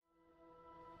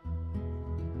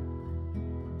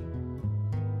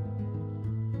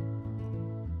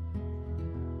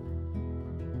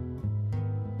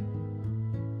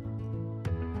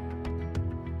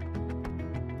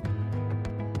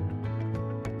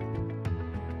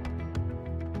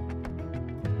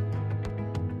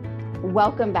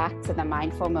Welcome back to the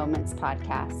Mindful Moments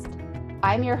podcast.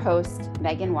 I'm your host,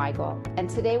 Megan Weigel, and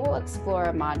today we'll explore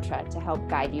a mantra to help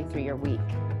guide you through your week.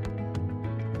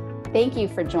 Thank you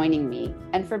for joining me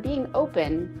and for being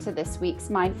open to this week's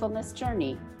mindfulness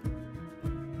journey.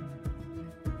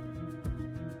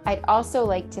 I'd also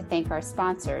like to thank our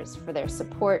sponsors for their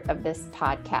support of this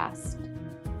podcast.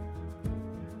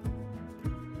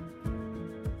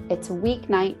 It's week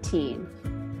 19.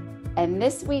 And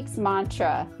this week's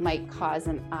mantra might cause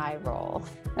an eye roll.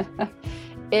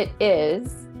 It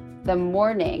is, the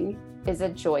morning is a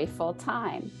joyful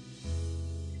time.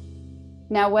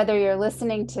 Now, whether you're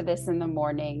listening to this in the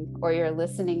morning or you're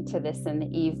listening to this in the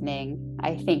evening,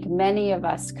 I think many of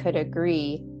us could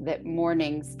agree that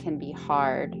mornings can be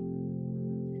hard.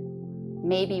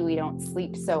 Maybe we don't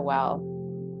sleep so well.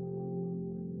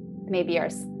 Maybe our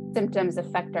symptoms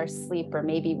affect our sleep, or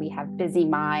maybe we have busy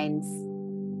minds.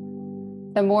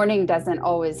 The morning doesn't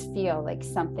always feel like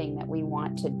something that we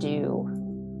want to do.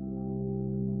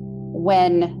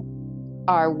 When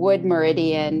our wood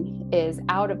meridian is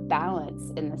out of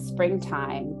balance in the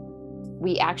springtime,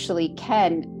 we actually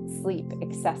can sleep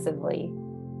excessively.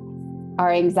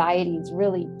 Our anxieties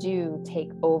really do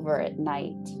take over at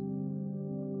night.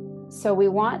 So we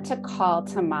want to call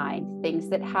to mind things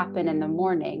that happen in the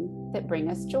morning that bring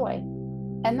us joy.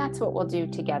 And that's what we'll do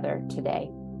together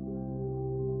today.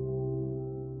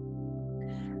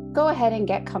 Go ahead and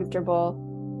get comfortable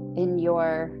in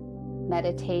your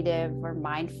meditative or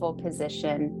mindful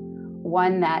position,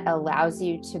 one that allows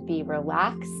you to be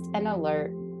relaxed and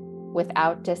alert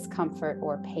without discomfort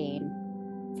or pain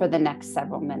for the next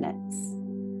several minutes.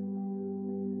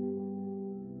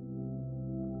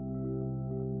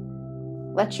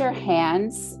 Let your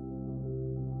hands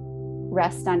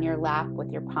rest on your lap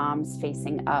with your palms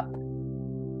facing up.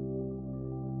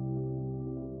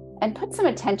 And put some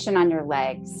attention on your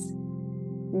legs.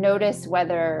 Notice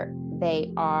whether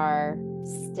they are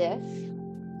stiff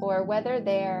or whether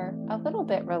they're a little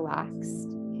bit relaxed.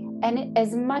 And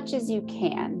as much as you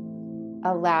can,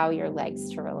 allow your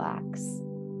legs to relax.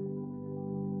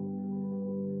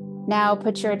 Now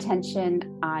put your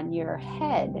attention on your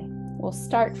head. We'll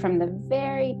start from the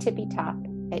very tippy top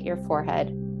at your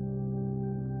forehead.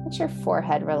 Let your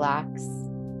forehead relax.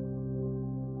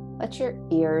 Let your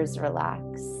ears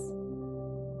relax.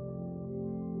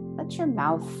 Let your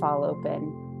mouth fall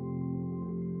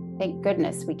open. Thank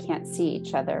goodness we can't see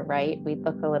each other, right? We'd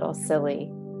look a little silly,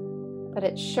 but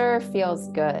it sure feels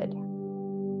good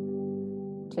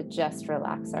to just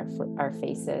relax our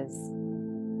faces.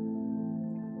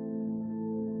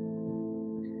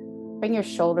 Bring your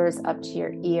shoulders up to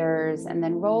your ears and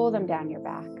then roll them down your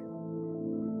back.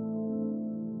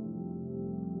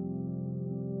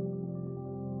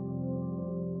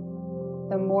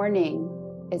 The morning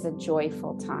is a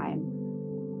joyful time.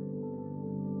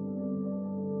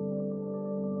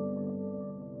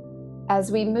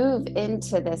 As we move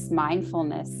into this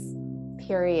mindfulness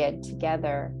period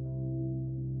together,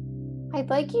 I'd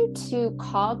like you to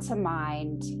call to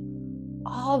mind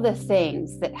all the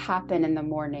things that happen in the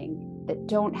morning that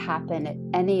don't happen at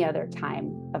any other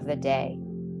time of the day.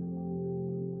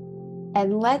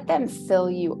 And let them fill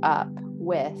you up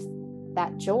with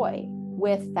that joy,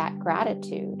 with that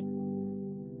gratitude.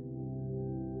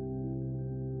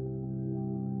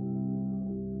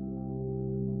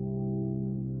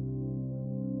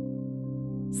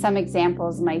 Some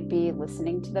examples might be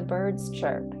listening to the birds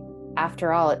chirp.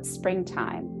 After all, it's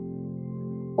springtime.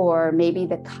 Or maybe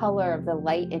the color of the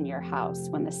light in your house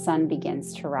when the sun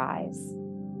begins to rise.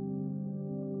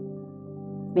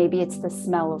 Maybe it's the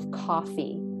smell of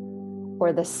coffee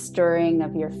or the stirring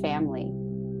of your family.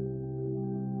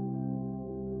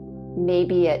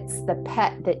 Maybe it's the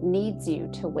pet that needs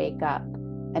you to wake up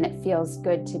and it feels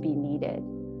good to be needed.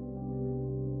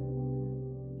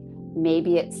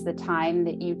 Maybe it's the time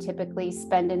that you typically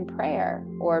spend in prayer,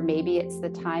 or maybe it's the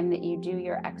time that you do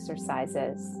your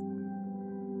exercises.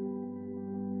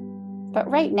 But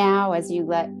right now, as you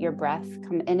let your breath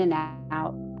come in and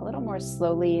out a little more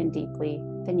slowly and deeply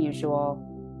than usual,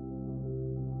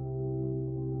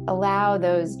 allow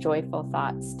those joyful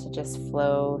thoughts to just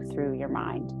flow through your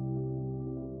mind.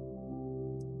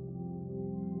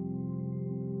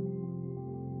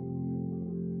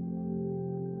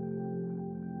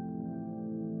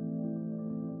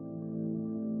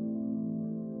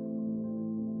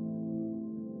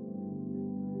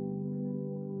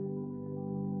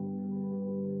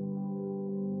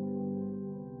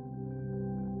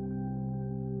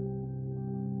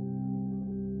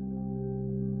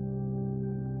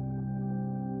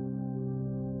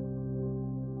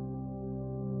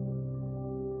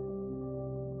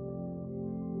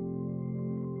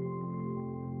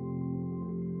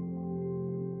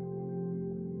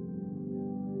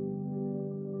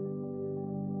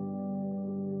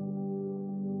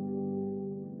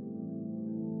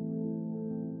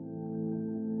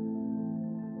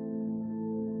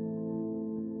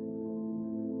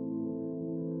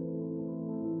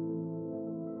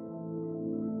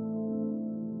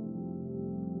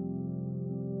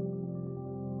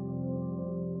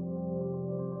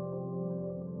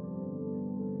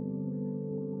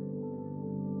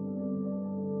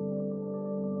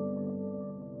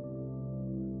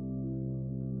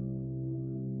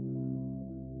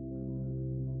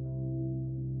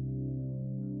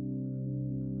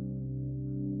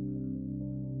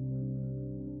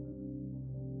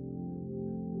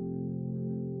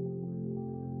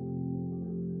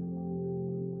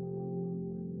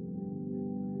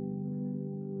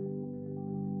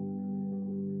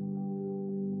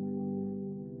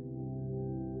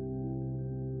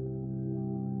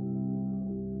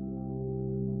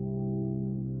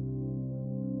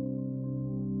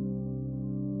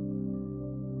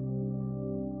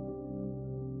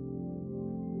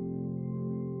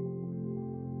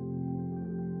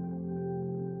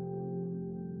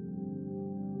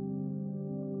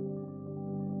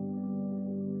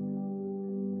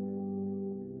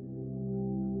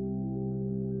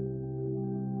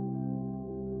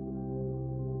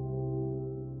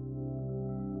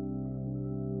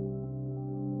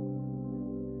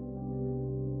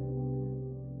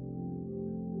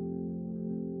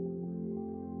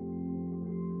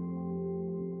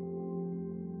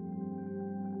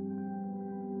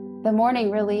 The morning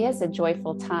really is a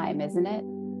joyful time, isn't it?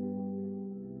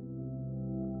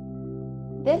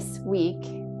 This week,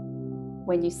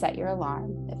 when you set your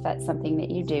alarm, if that's something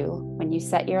that you do, when you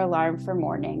set your alarm for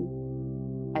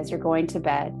morning as you're going to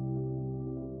bed,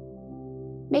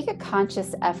 make a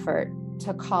conscious effort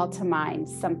to call to mind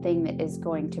something that is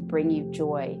going to bring you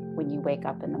joy when you wake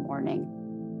up in the morning.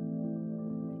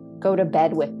 Go to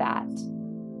bed with that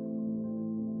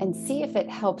and see if it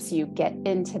helps you get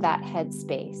into that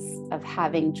headspace of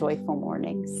having joyful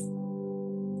mornings.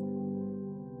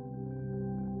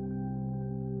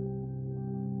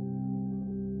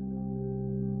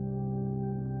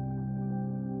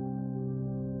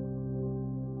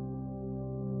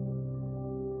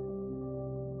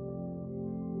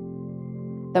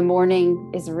 The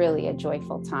morning is really a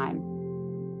joyful time.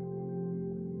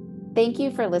 Thank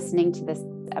you for listening to this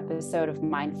episode of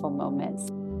Mindful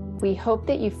Moments. We hope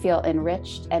that you feel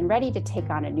enriched and ready to take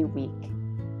on a new week.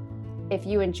 If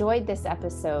you enjoyed this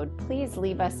episode, please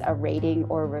leave us a rating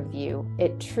or review.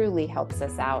 It truly helps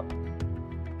us out.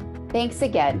 Thanks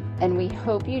again, and we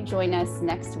hope you join us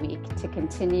next week to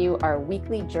continue our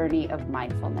weekly journey of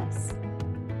mindfulness.